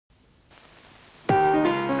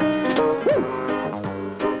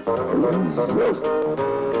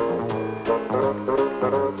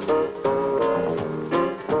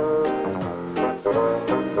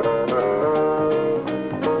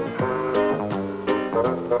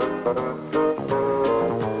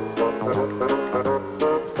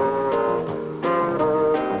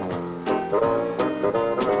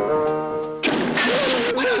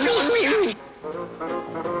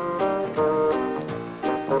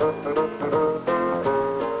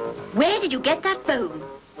Where did you get that bone?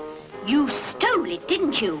 You stole it,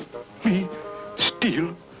 didn't you? Me?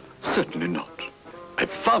 Steal? Certainly not. I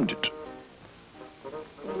found it.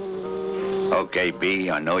 Okay, B,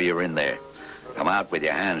 I know you're in there. Come out with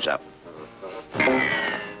your hands up.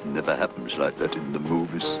 Never happens like that in the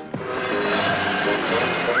movies.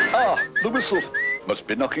 Ah, the whistle. Must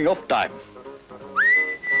be knocking off time.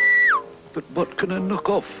 But what can I knock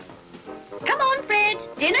off? Come on, Fred.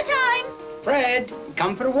 Dinner time. Fred,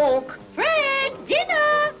 come for a walk. Fred,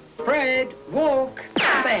 dinner. Fred, walk.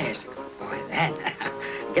 There's a good boy then.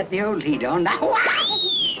 Get the old lead on now.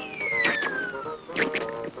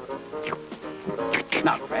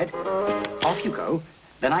 Now, Fred, off you go.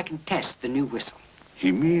 Then I can test the new whistle.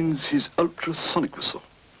 He means his ultrasonic whistle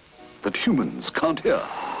that humans can't hear,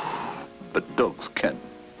 but dogs can.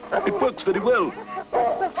 It works very well,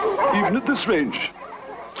 even at this range.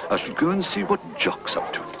 I should go and see what Jock's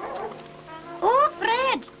up to. Oh,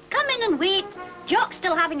 Fred, come in and wait. Jock's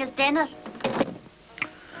still having his dinner.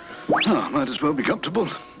 Ah, might as well be comfortable.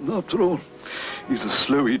 After all, he's a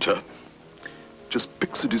slow eater. Just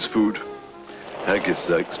picks at his food. Haggis,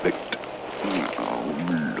 I expect.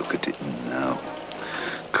 Oh, look at it now.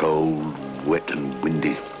 Cold, wet and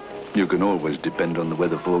windy. You can always depend on the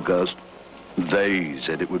weather forecast. They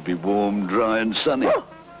said it would be warm, dry and sunny.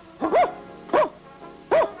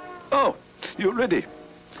 Oh, you're ready.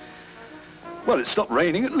 Well, it stopped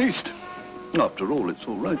raining at least. After all, it's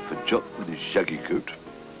all right for Jock with his shaggy coat.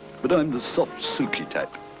 But I'm the soft, silky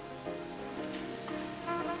type.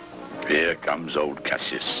 Here comes old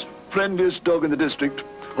Cassius. Friendliest dog in the district.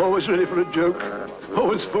 Always ready for a joke.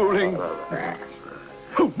 Always fooling.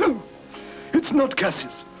 Oh, no. It's not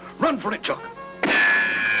Cassius. Run for it, Jock.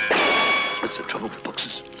 That's the trouble with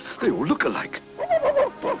foxes. They all look alike.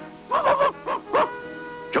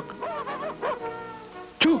 Jock.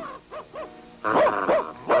 Jock.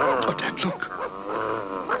 Oh, damn, look.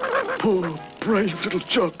 Poor, brave little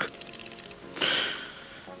Jock.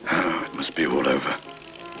 Oh, it must be all over.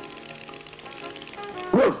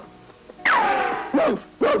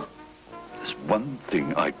 There's one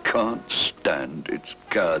thing I can't stand. It's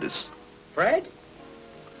cowardice. Fred?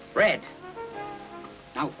 Fred.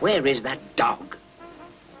 Now, where is that dog?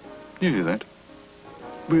 You hear that?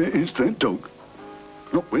 Where is that dog?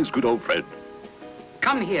 Not where's good old Fred?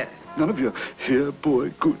 Come here. None of you. Here,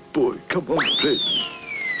 boy, good boy. Come on, Fred.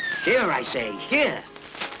 Here, I say, here.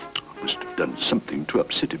 I must have done something to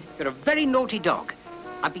upset him. You're a very naughty dog.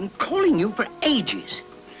 I've been calling you for ages.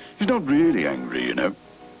 He's not really angry, you know.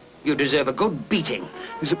 You deserve a good beating.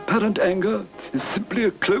 His apparent anger is simply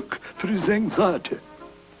a cloak for his anxiety.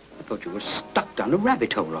 I thought you were stuck down a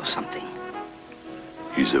rabbit hole or something.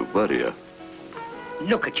 He's a worrier.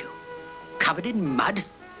 Look at you. Covered in mud.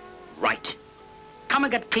 Right. Come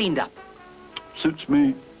and get cleaned up. Suits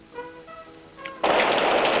me.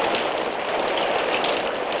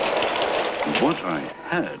 What I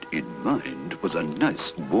had in mind was a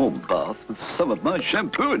nice warm bath with some of my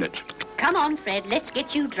shampoo in it. Come on, Fred, let's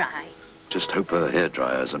get you dry. Just hope her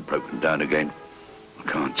hairdryer hasn't broken down again. I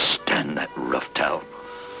can't stand that rough towel.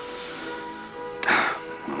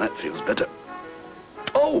 Well, that feels better.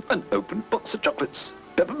 Oh, an open box of chocolates.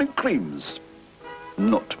 Peppermint creams.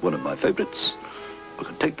 Not one of my favorites. I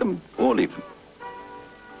can take them or leave them.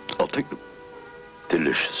 I'll take them.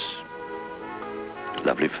 Delicious.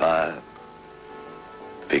 Lovely fire.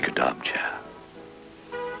 Vacant armchair.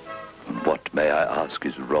 And what, may I ask,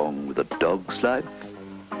 is wrong with a dog's life?